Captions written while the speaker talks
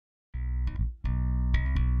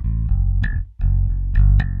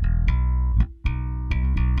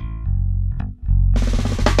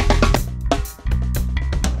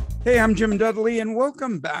Hey, I'm Jim Dudley, and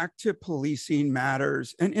welcome back to Policing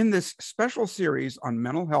Matters. And in this special series on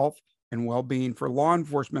mental health and well-being for law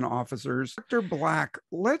enforcement officers, Dr. Black,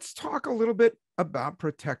 let's talk a little bit about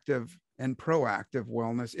protective and proactive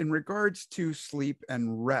wellness in regards to sleep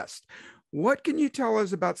and rest. What can you tell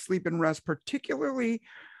us about sleep and rest, particularly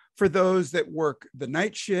for those that work the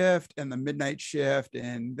night shift and the midnight shift,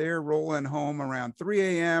 and they're rolling home around 3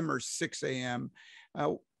 a.m. or 6 a.m.?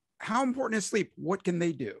 How important is sleep? What can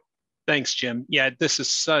they do? Thanks, Jim. Yeah, this is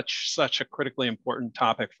such a critically important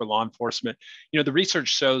topic for law enforcement. The research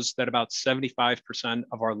shows that about 75%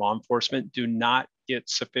 of our law enforcement do not get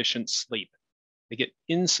sufficient sleep. They get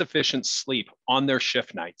insufficient sleep on their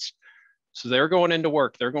shift nights. So they're going into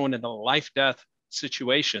work, they're going into life-death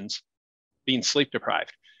situations being sleep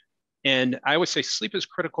deprived. And I always say sleep is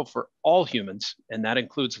critical for all humans, and that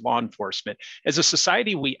includes law enforcement. As a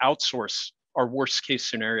society, we outsource our worst case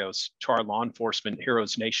scenarios to our law enforcement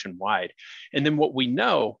heroes nationwide. And then what we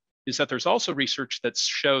know is that there's also research that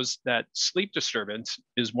shows that sleep disturbance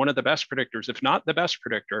is one of the best predictors, if not the best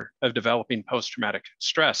predictor, of developing post-traumatic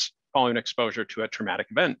stress following exposure to a traumatic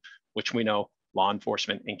event, which we know law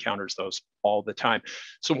enforcement encounters those all the time.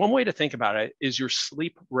 So one way to think about it is your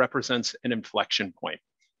sleep represents an inflection point.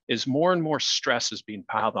 As more and more stress is being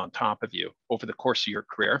piled on top of you over the course of your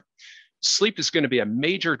career, sleep is going to be a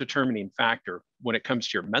major determining factor when it comes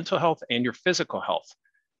to your mental health and your physical health.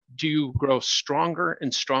 Do you grow stronger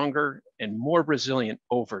and stronger and more resilient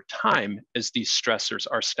over time as these stressors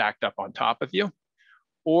are stacked up on top of you?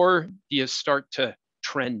 Or do you start to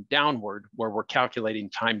trend downward where we're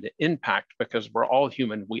calculating time to impact because we're all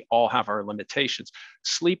human, we all have our limitations?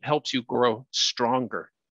 Sleep helps you grow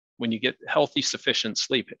stronger when you get healthy, sufficient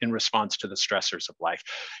sleep in response to the stressors of life.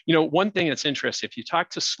 One thing that's interesting, if you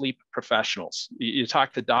talk to sleep professionals, you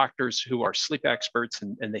talk to doctors who are sleep experts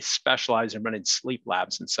and they specialize in running sleep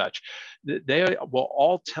labs and such, they will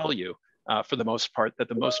all tell you, for the most part, that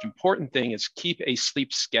the most important thing is keep a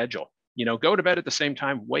sleep schedule. Go to bed at the same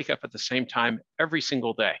time, wake up at the same time every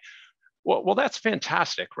single day. Well, that's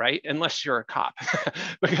fantastic, right? Unless you're a cop,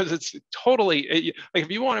 because it's totally like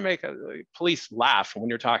if you want to make a police laugh when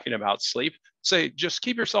you're talking about sleep, say just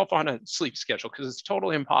keep yourself on a sleep schedule because it's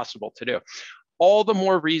totally impossible to do. All the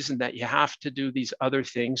more reason that you have to do these other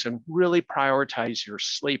things and really prioritize your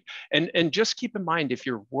sleep. And just keep in mind, if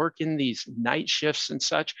you're working these night shifts and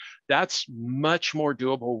such, that's much more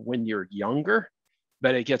doable when you're younger.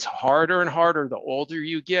 But it gets harder and harder the older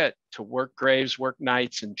you get to work graves, work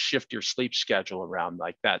nights, and shift your sleep schedule around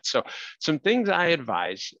like that. So some things I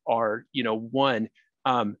advise are, one,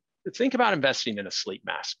 think about investing in a sleep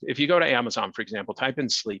mask. If you go to Amazon, for example, type in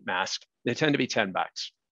sleep mask, they tend to be $10.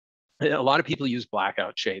 A lot of people use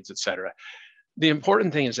blackout shades, et cetera. The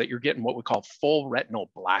important thing is that you're getting what we call full retinal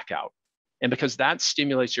blackout. And because that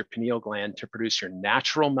stimulates your pineal gland to produce your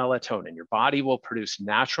natural melatonin, your body will produce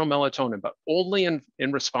natural melatonin, but only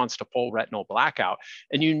in response to full retinal blackout.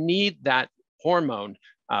 And you need that hormone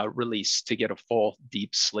release to get a full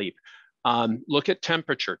deep sleep. Look at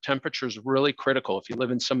temperature. Temperature is really critical. If you live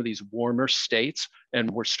in some of these warmer states, and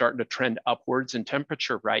we're starting to trend upwards in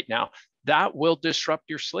temperature right now, that will disrupt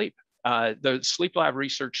your sleep. The sleep lab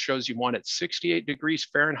research shows you want it 68 degrees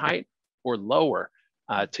Fahrenheit or lower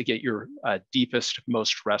to get your deepest,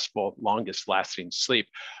 most restful, longest lasting sleep.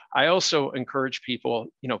 I also encourage people,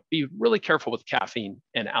 be really careful with caffeine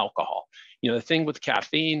and alcohol. The thing with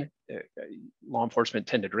caffeine, law enforcement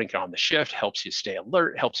tend to drink it on the shift, helps you stay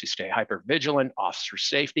alert, helps you stay hypervigilant, officer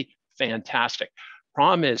safety, fantastic.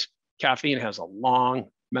 Problem is, caffeine has a long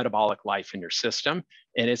metabolic life in your system,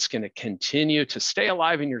 and it's going to continue to stay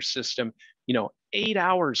alive in your system, 8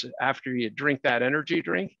 hours after you drink that energy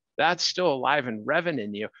drink. That's still alive and revving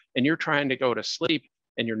in you, and you're trying to go to sleep,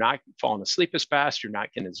 and you're not falling asleep as fast, you're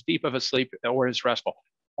not getting as deep of a sleep or as restful.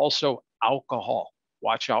 Also, alcohol.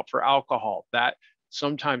 Watch out for alcohol. That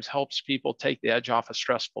sometimes helps people take the edge off a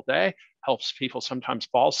stressful day, helps people sometimes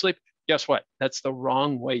fall asleep. Guess what? That's the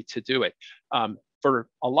wrong way to do it. For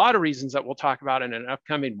a lot of reasons that we'll talk about in an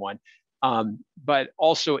upcoming one. But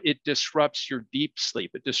also it disrupts your deep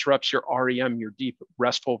sleep. It disrupts your REM, your deep,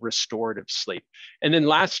 restful, restorative sleep. And then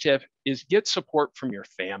last tip is get support from your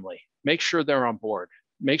family. Make sure they're on board.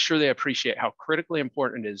 Make sure they appreciate how critically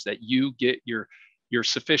important it is that you get your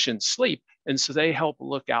sufficient sleep. And so they help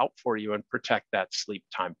look out for you and protect that sleep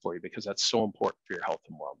time for you, because that's so important for your health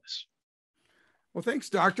and wellness. Well, thanks,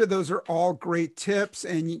 doctor. Those are all great tips.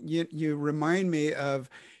 And you remind me of,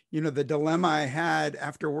 the dilemma I had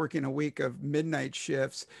after working a week of midnight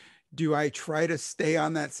shifts. Do I try to stay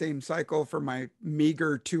on that same cycle for my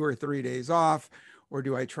meager 2 or 3 days off? Or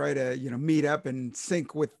do I try to, meet up and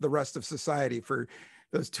sync with the rest of society for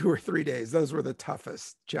those 2 or 3 days, those were the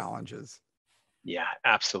toughest challenges. Yeah,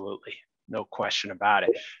 absolutely. No question about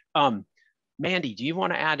it. Mandy, do you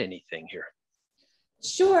want to add anything here?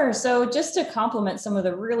 Sure. So just to complement some of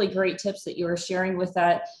the really great tips that you were sharing with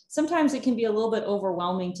that, sometimes it can be a little bit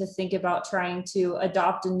overwhelming to think about trying to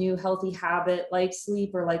adopt a new healthy habit like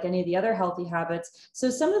sleep or like any of the other healthy habits. So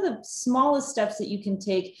some of the smallest steps that you can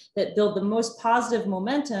take that build the most positive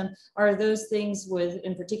momentum are those things with,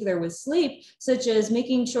 in particular with sleep, such as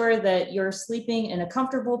making sure that you're sleeping in a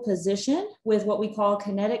comfortable position with what we call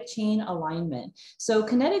kinetic chain alignment. So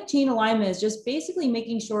kinetic chain alignment is just basically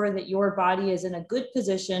making sure that your body is in a good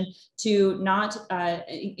position to not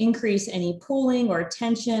increase any pulling or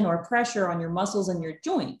tension or pressure on your muscles and your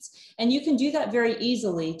joints. And you can do that very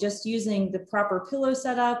easily just using the proper pillow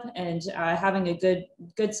setup and having a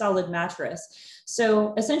good solid mattress.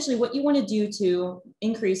 So essentially what you want to do to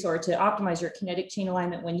increase or to optimize your kinetic chain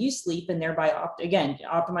alignment when you sleep, and thereby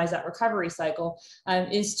optimize that recovery cycle,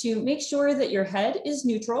 is to make sure that your head is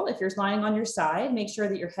neutral. If you're lying on your side, make sure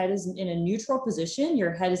that your head is in a neutral position.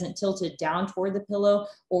 Your head isn't tilted down toward the pillow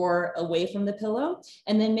or away from the pillow.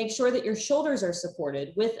 And then make sure that your shoulders are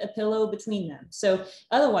supported with a pillow between them. So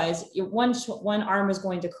otherwise, one arm is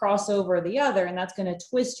going to cross over the other, and that's going to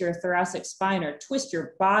twist your thoracic spine or twist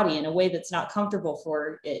your body in a way that's not comfortable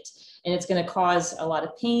for it. And it's going to cause a lot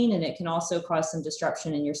of pain, and it can also cause some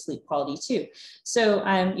disruption in your sleep quality too. So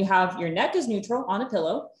you have your neck is neutral on a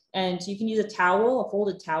pillow, and you can use a towel, a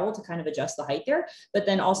folded towel, to kind of adjust the height there. But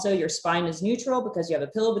then also your spine is neutral because you have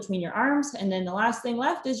a pillow between your arms. And then the last thing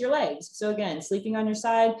left is your legs. So again, sleeping on your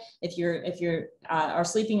side. If you are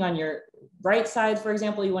sleeping on your right side, for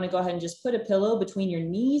example, you want to go ahead and just put a pillow between your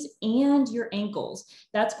knees and your ankles.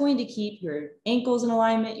 That's going to keep your ankles in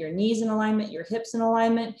alignment, your knees in alignment, your hips in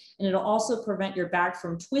alignment, and it'll also prevent your back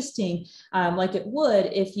from twisting like it would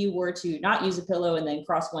if you were to not use a pillow and then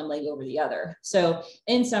cross one leg over the other. So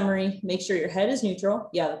in summary, make sure your head is neutral.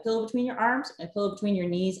 You have a pillow between your arms, a pillow between your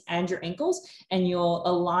knees and your ankles, and you'll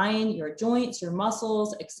align your joints, your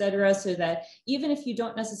muscles, etc., so that even if you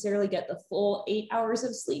don't necessarily get the full 8 hours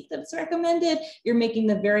of sleep that's recommended, you're making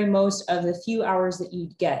the very most of the few hours that you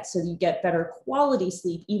get, so you get better quality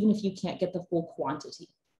sleep, even if you can't get the full quantity.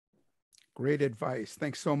 Great advice.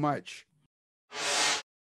 Thanks so much.